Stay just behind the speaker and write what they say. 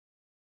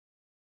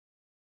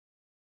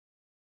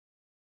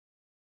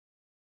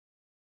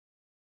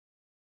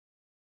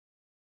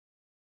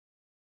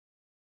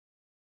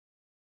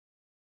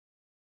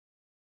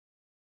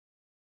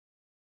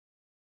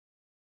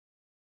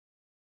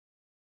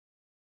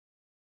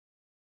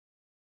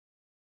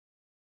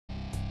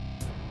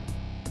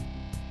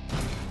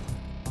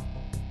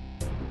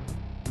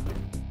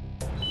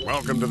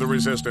Welcome to the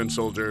Resistance,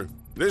 soldier.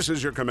 This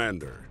is your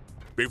commander.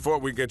 Before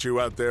we get you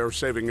out there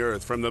saving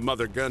Earth from the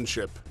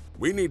Mothergunship,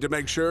 we need to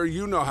make sure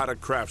you know how to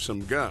craft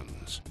some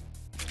guns.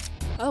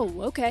 Oh,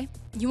 okay.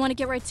 You want to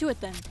get right to it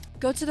then.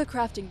 Go to the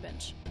crafting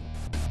bench.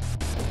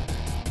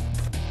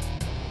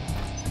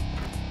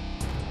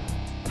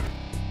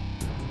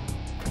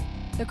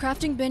 The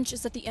crafting bench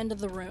is at the end of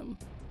the room.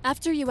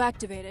 After you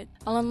activate it,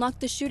 I'll unlock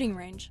the shooting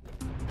range.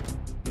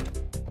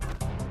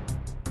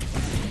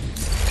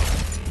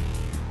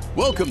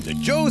 Welcome to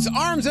Joe's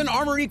Arms and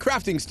Armory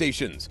Crafting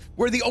Stations,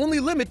 where the only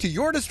limit to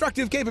your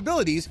destructive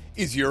capabilities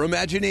is your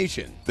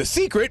imagination. The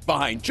secret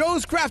behind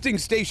Joe's Crafting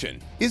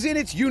Station is in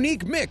its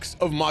unique mix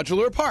of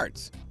modular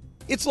parts.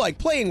 It's like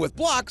playing with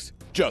blocks,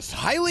 just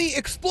highly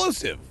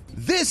explosive.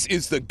 This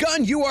is the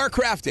gun you are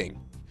crafting.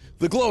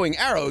 The glowing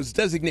arrows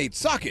designate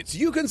sockets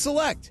you can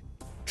select.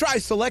 Try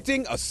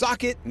selecting a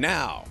socket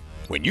now.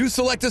 When you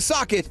select a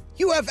socket,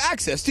 you have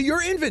access to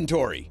your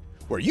inventory,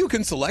 where you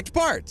can select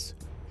parts.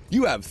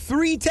 You have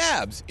 3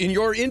 tabs in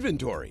your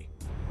inventory.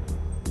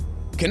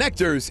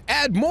 Connectors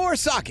add more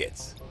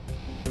sockets.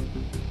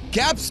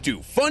 Caps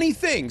do funny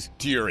things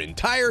to your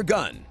entire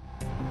gun.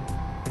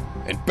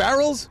 And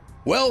barrels?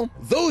 Well,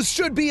 those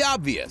should be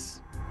obvious.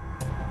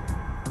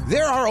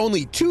 There are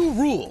only 2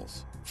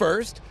 rules.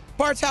 First,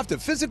 parts have to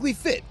physically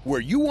fit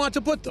where you want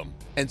to put them.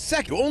 And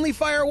second, you only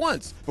fire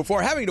once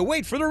before having to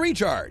wait for the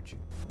recharge.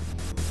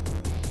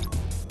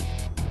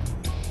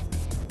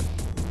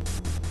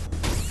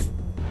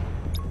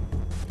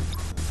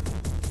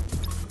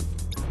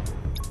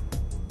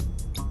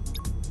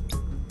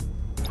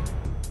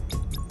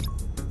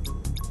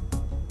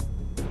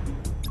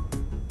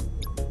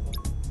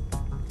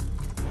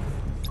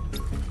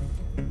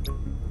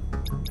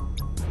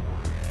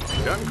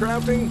 Gun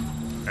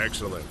crafting?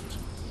 Excellent.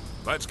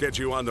 Let's get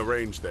you on the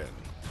range then.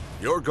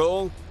 Your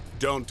goal?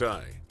 Don't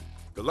die.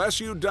 The less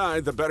you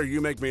die, the better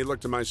you make me look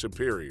to my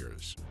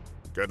superiors.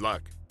 Good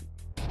luck.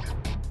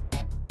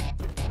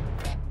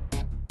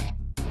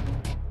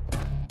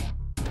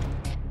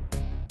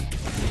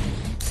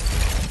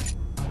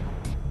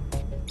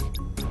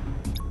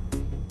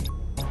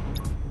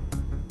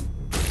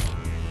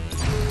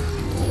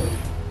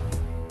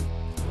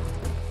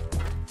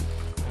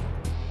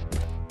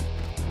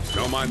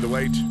 Don't mind the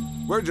wait.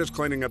 We're just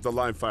cleaning up the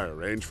live fire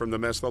range from the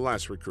mess the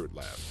last recruit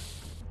left.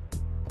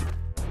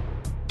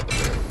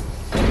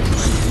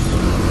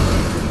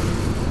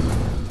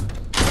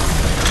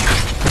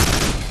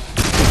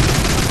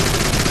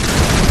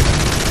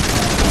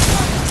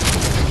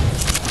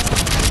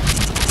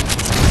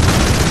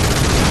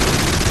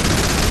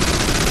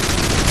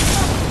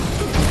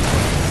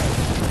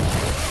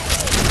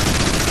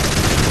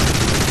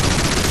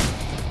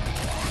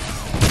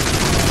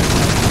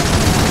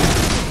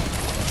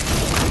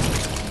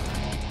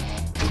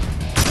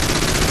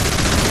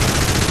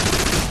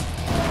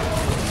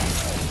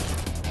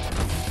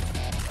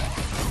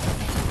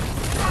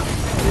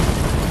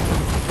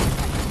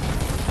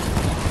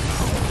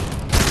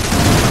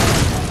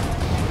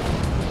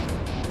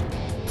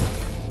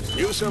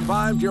 You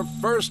survived your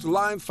first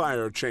live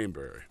fire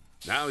chamber.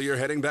 Now you're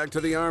heading back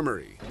to the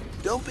armory.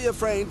 Don't be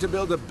afraid to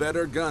build a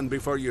better gun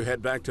before you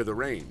head back to the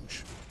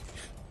range.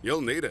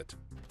 You'll need it.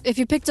 If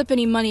you picked up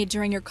any money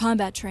during your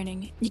combat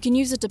training, you can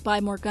use it to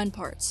buy more gun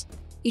parts.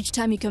 Each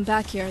time you come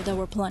back here, they'll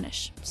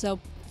replenish, so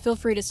feel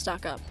free to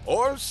stock up.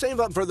 Or save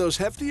up for those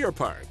heftier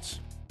parts.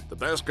 The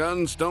best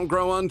guns don't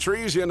grow on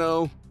trees, you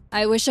know.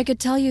 I wish I could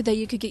tell you that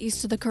you could get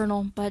used to the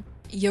Colonel, but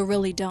you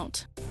really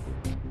don't.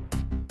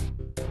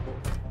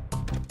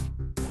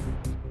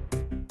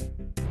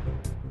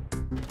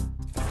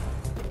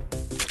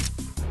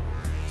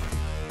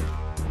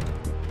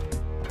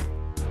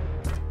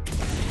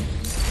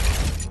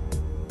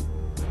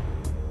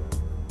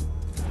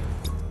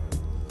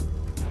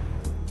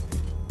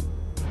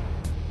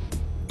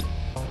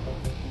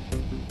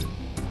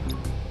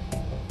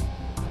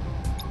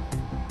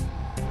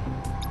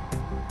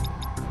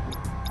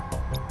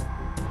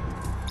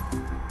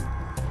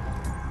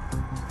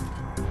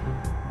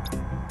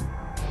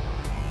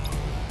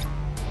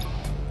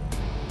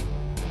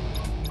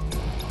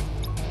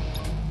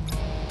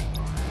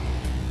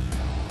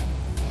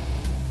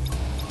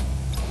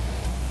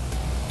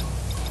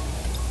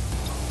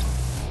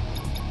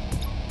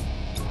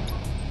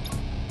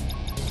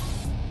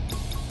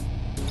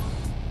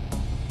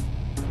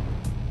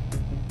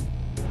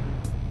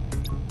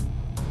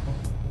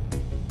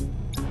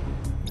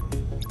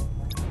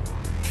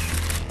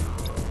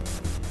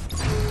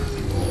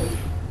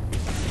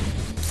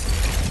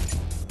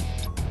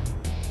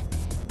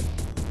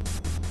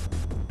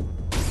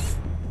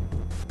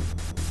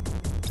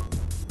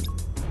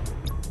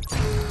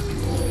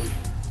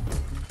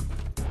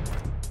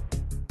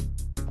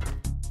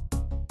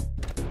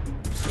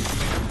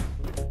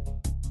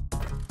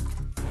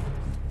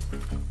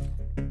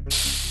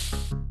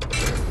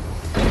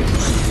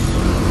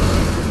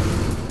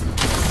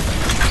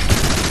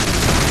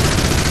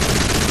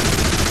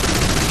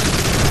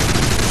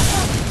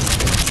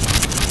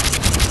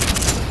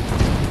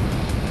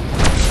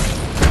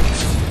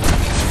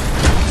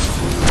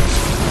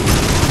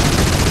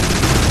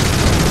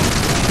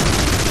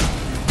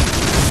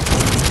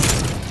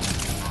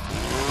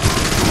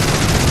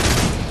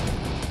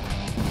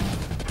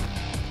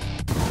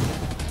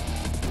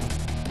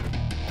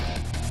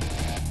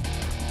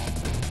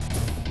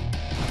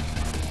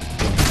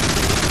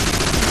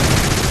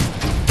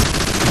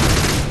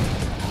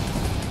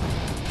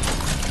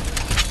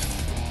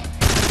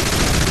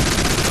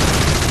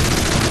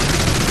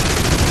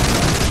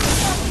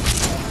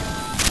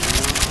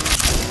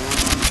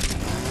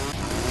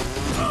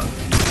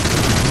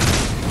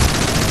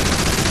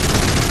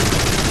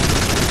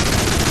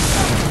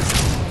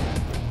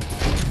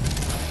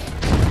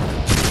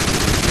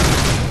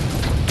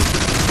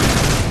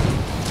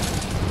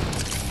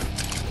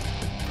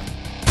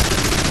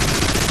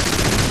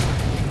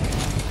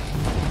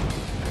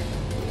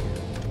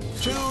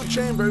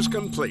 chambers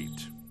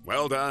complete.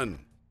 Well done.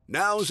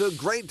 Now's a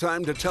great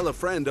time to tell a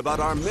friend about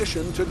our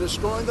mission to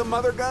destroy the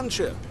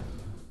Mothergunship.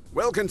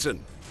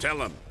 Wilkinson, tell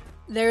him.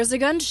 There's a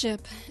gunship.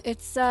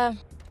 It's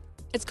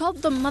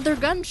called the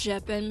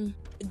Mothergunship, and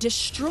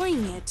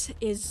destroying it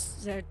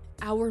is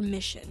our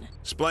mission.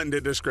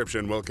 Splendid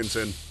description,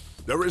 Wilkinson.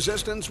 The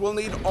Resistance will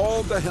need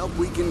all the help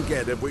we can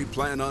get if we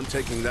plan on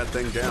taking that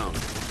thing down.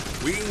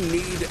 We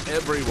need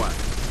everyone.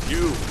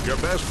 You, your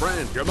best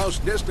friend, your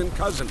most distant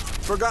cousin,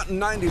 forgotten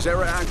 90s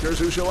era actors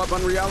who show up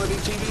on reality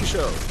TV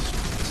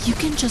shows. You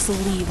can just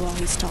leave while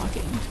he's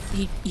talking.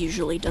 He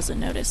usually doesn't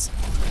notice.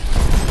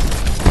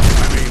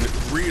 I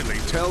mean, really,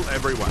 tell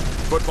everyone.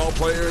 Football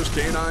players,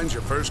 canines,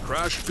 your first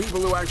crush, people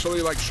who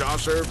actually like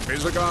Chaucer,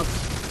 Visigoth.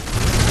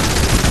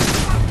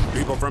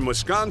 People from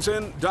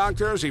Wisconsin,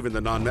 doctors, even the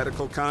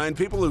non-medical kind,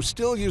 people who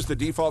still use the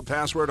default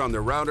password on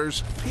their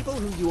routers, people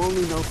who you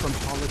only know from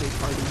holiday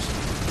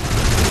parties.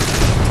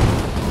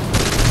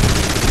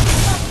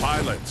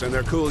 Pilots in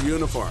their cool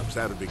uniforms,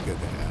 that would be good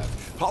to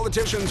have.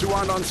 Politicians who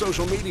aren't on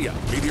social media,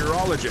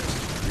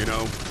 meteorologists, you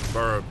know,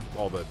 for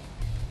all the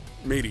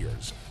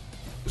meteors.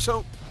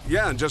 So,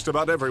 yeah, just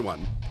about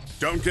everyone.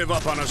 Don't give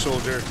up on us,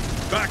 soldier.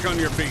 Back on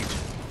your feet.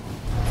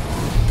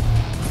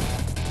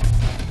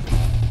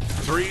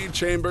 3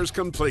 chambers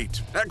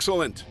complete.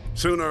 Excellent.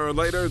 Sooner or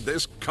later,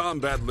 this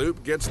combat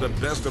loop gets the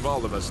best of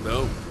all of us,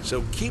 though,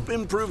 so keep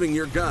improving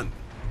your gun.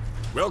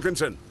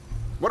 Wilkinson,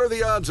 what are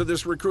the odds of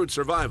this recruit's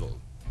survival?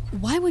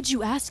 Why would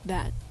you ask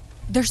that?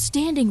 They're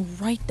standing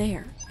right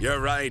there. You're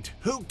right.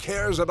 Who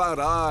cares about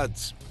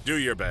odds? Do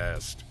your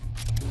best.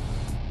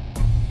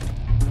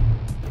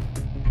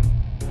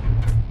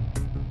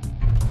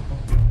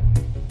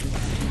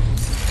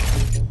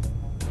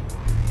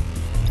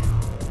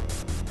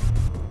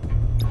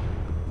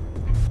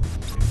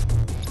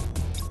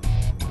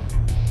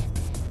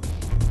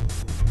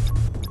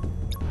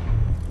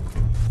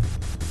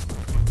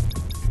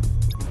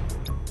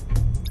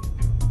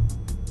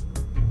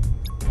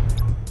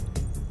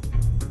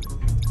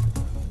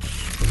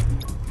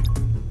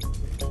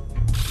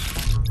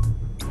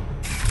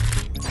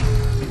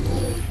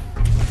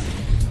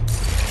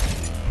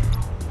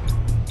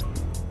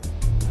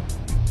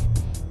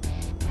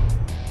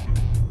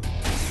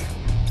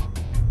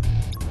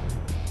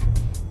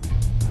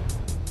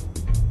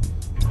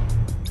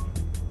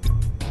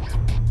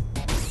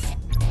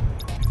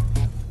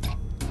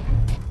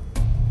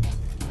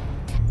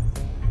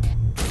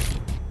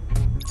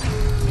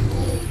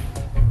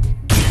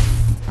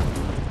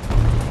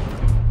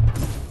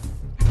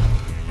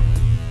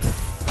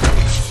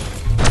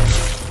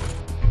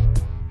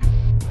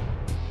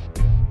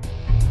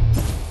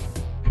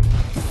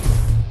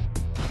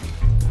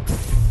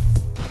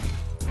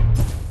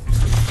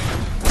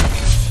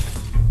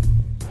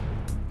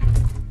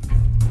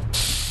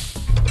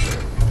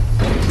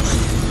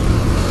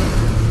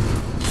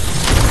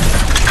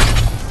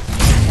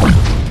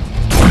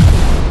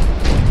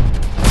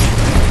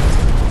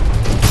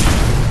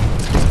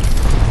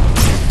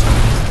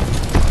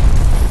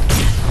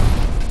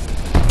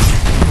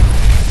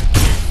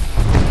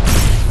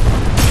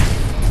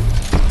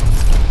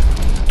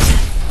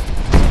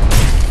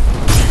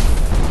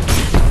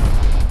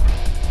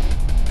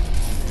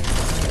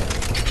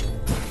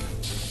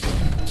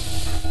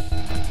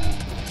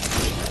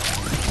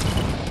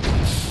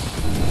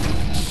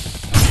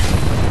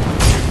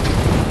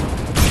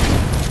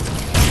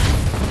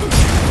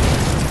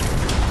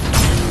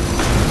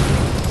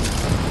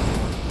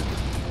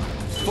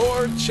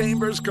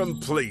 Chambers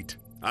complete.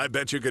 I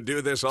bet you could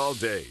do this all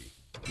day.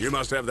 You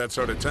must have that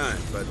sort of time,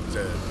 but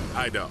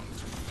I don't.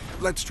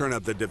 Let's turn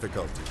up the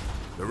difficulty.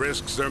 The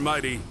risks are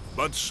mighty,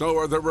 but so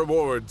are the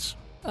rewards.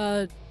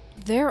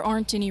 There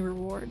aren't any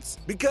rewards.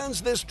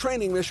 Because this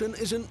training mission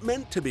isn't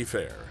meant to be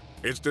fair.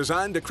 It's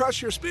designed to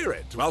crush your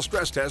spirit while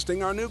stress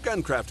testing our new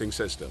gun crafting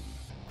system.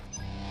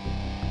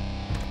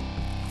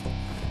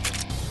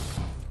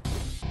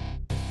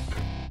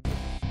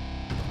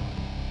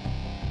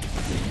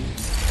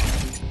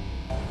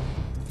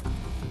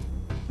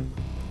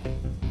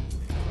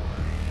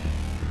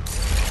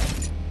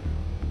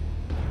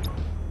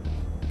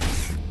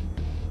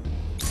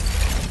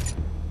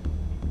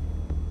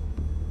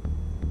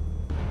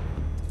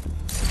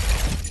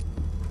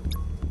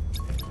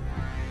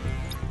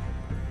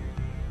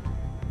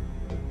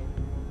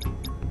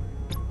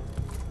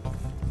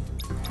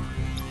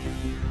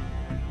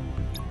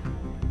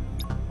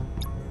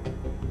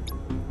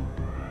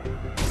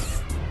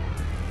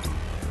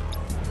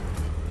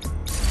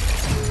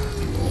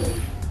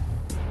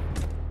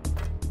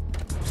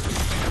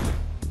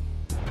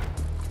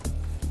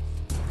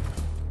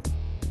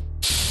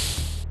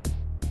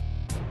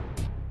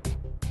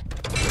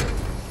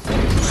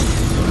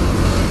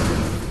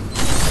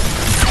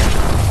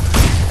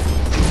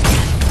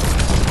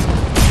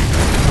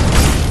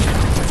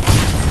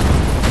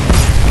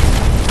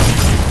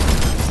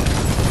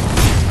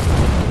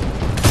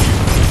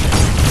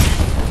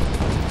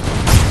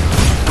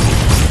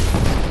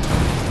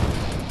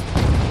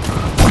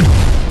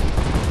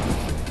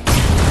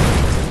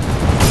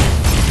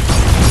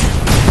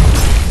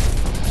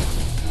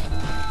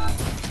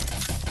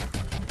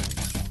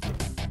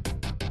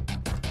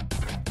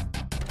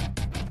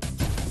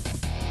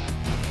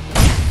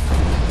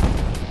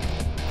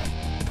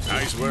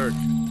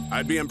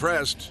 I'd be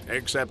impressed,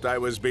 except I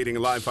was beating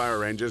live fire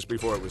ranges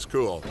before it was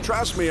cool.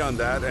 Trust me on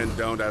that, and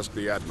don't ask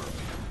the Admiral.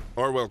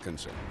 Or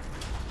Wilkinson.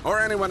 Or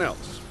anyone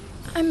else.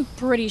 I'm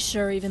pretty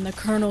sure even the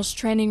Colonel's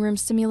training room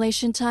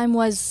simulation time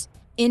was,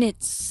 in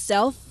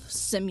itself,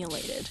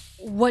 simulated.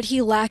 What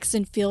he lacks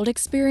in field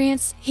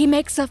experience, he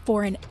makes up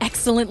for in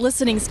excellent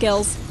listening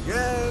skills.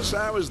 Yes,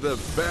 I was the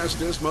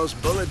fastest,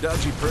 most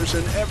bullet-dodgy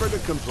person ever to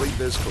complete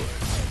this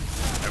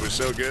course. I was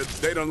so good,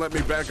 they don't let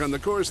me back on the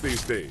course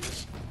these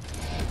days.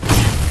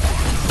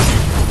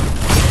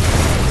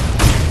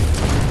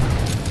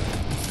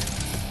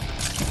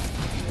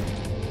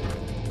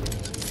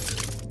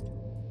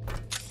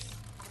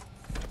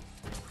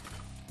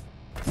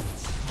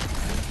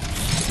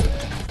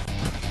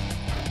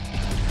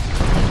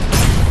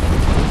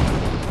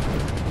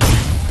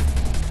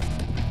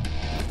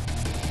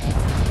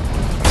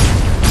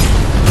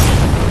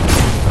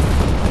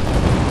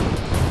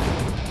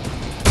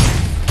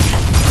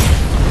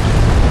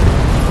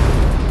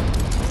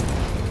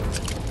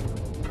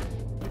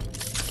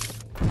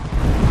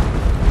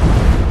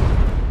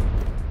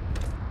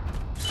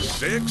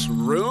 Six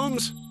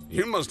rooms?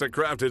 You must have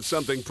crafted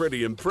something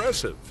pretty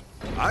impressive.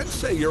 I'd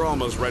say you're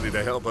almost ready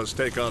to help us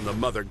take on the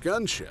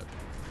Mothergunship.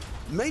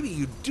 Maybe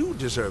you do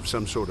deserve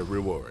some sort of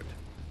reward.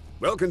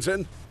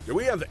 Wilkinson, do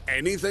we have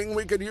anything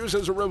we could use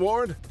as a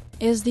reward?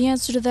 Is the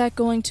answer to that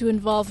going to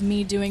involve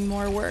me doing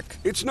more work?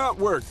 It's not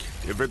work,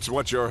 if it's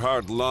what your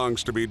heart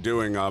longs to be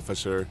doing,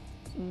 officer.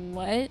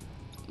 What?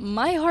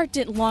 My heart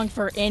didn't long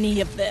for any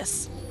of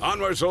this.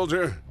 Onward,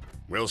 soldier.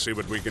 We'll see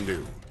what we can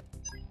do.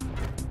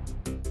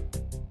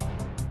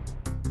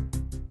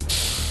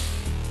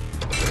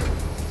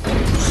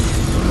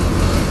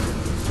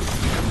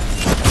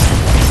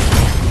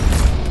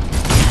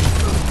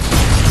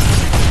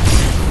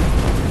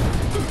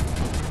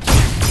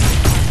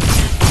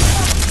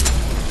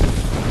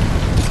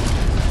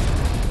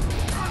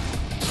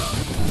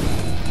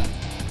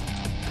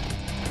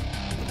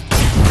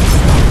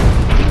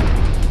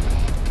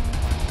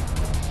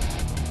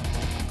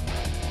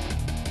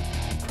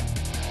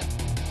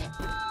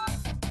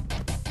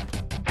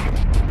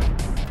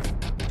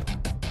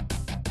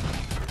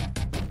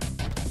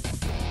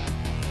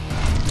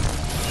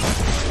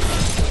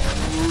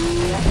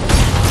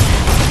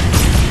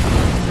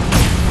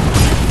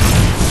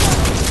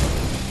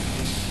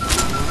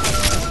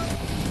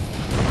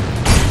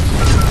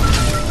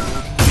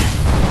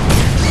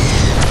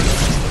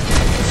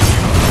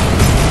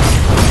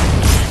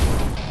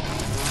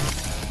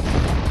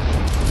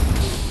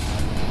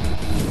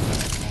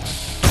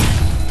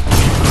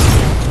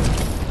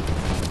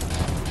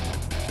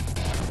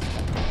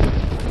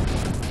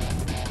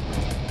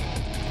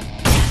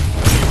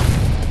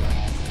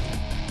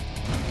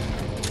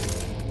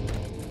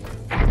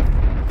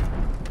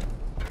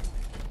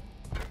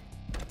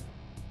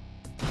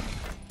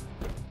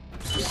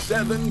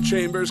 Seven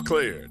chambers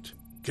cleared.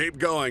 Keep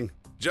going.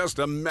 Just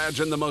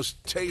imagine the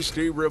most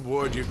tasty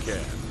reward you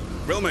can.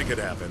 We'll make it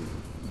happen.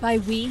 By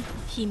we,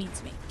 he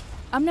means me.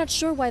 I'm not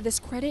sure why this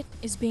credit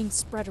is being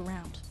spread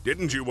around.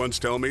 Didn't you once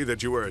tell me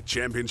that you were a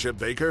championship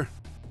baker?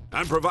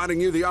 I'm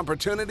providing you the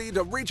opportunity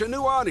to reach a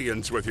new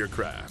audience with your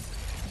craft.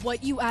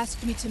 What you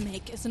asked me to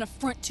make is an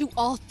affront to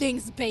all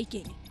things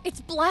baking. It's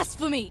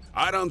blasphemy!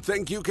 I don't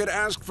think you could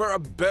ask for a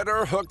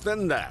better hook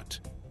than that.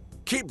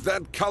 Keep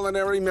that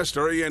culinary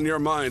mystery in your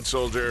mind,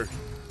 soldier.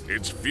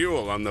 It's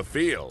fuel on the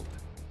field.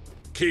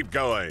 Keep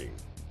going.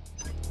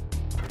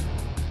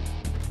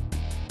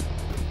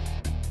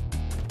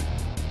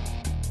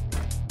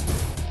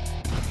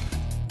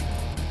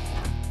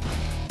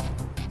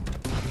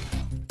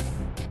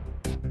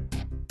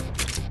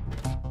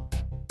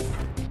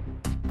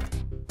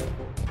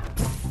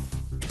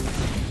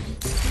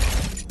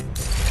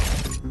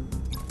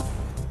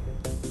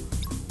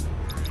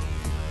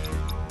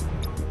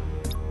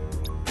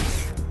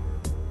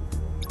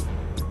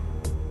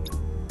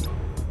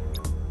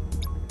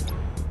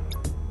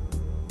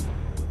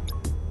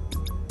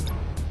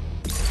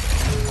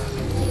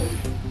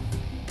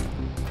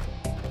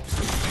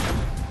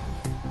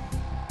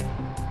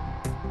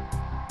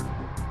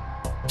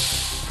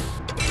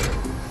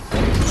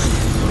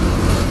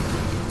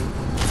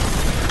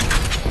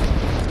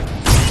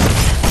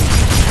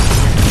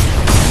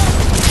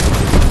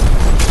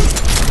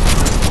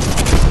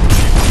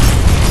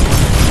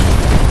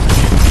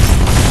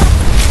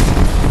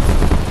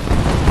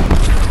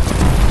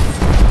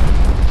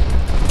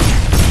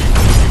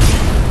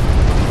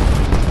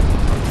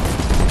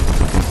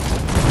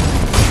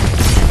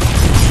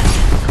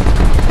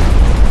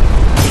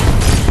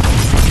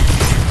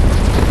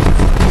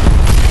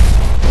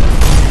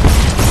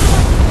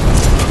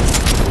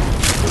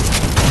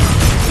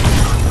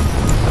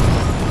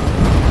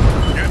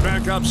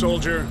 Up,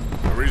 soldier.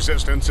 The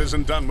resistance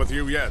isn't done with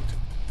you yet.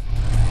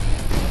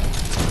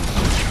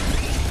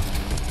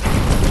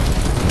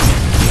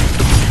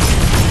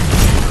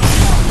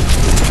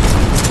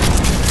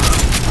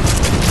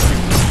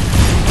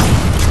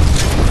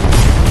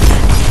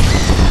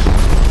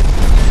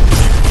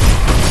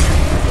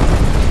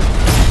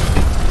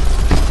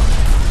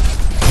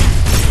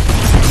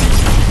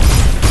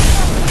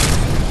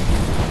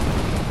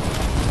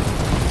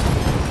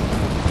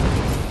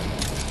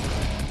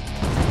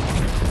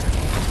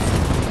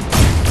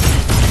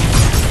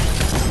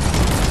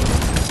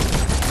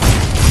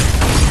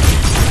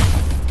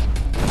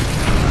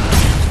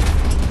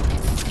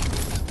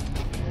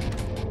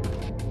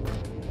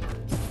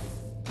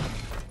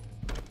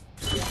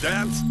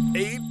 That's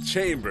 8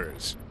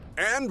 chambers.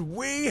 And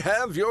we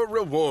have your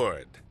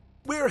reward.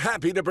 We're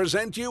happy to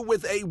present you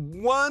with a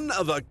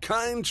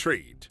one-of-a-kind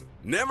treat.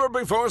 Never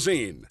before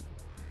seen.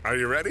 Are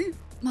you ready?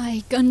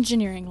 My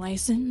gungineering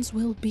license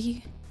will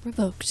be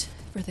revoked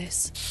for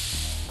this.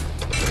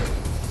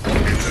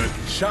 It's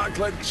a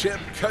chocolate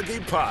chip cookie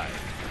pie.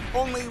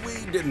 Only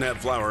we didn't have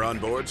flour on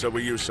board, so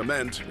we used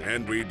cement.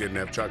 And we didn't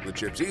have chocolate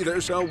chips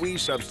either, so we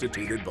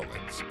substituted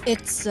bullets.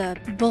 It's a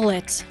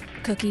bullet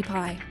cookie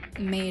pie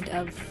made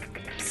of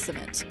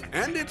cement.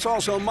 And it's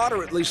also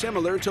moderately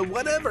similar to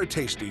whatever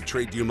tasty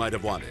treat you might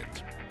have wanted.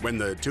 When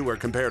the two are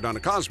compared on a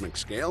cosmic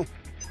scale,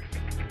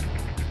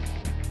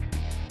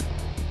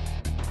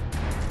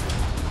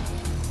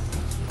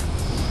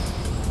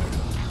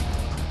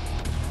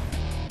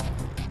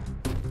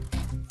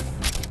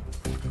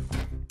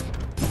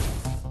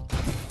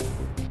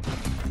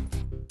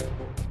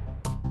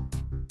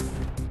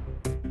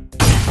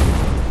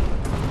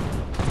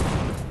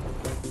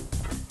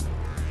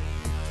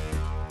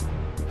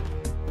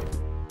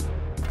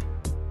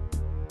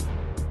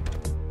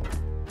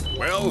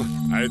 well,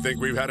 I think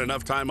we've had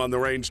enough time on the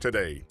range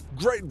today.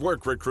 Great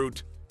work,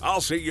 recruit. I'll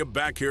see you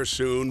back here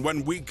soon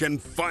when we can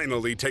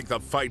finally take the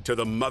fight to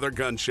the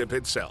Mothergunship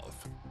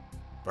itself.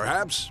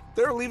 Perhaps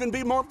there'll even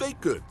be more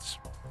baked goods.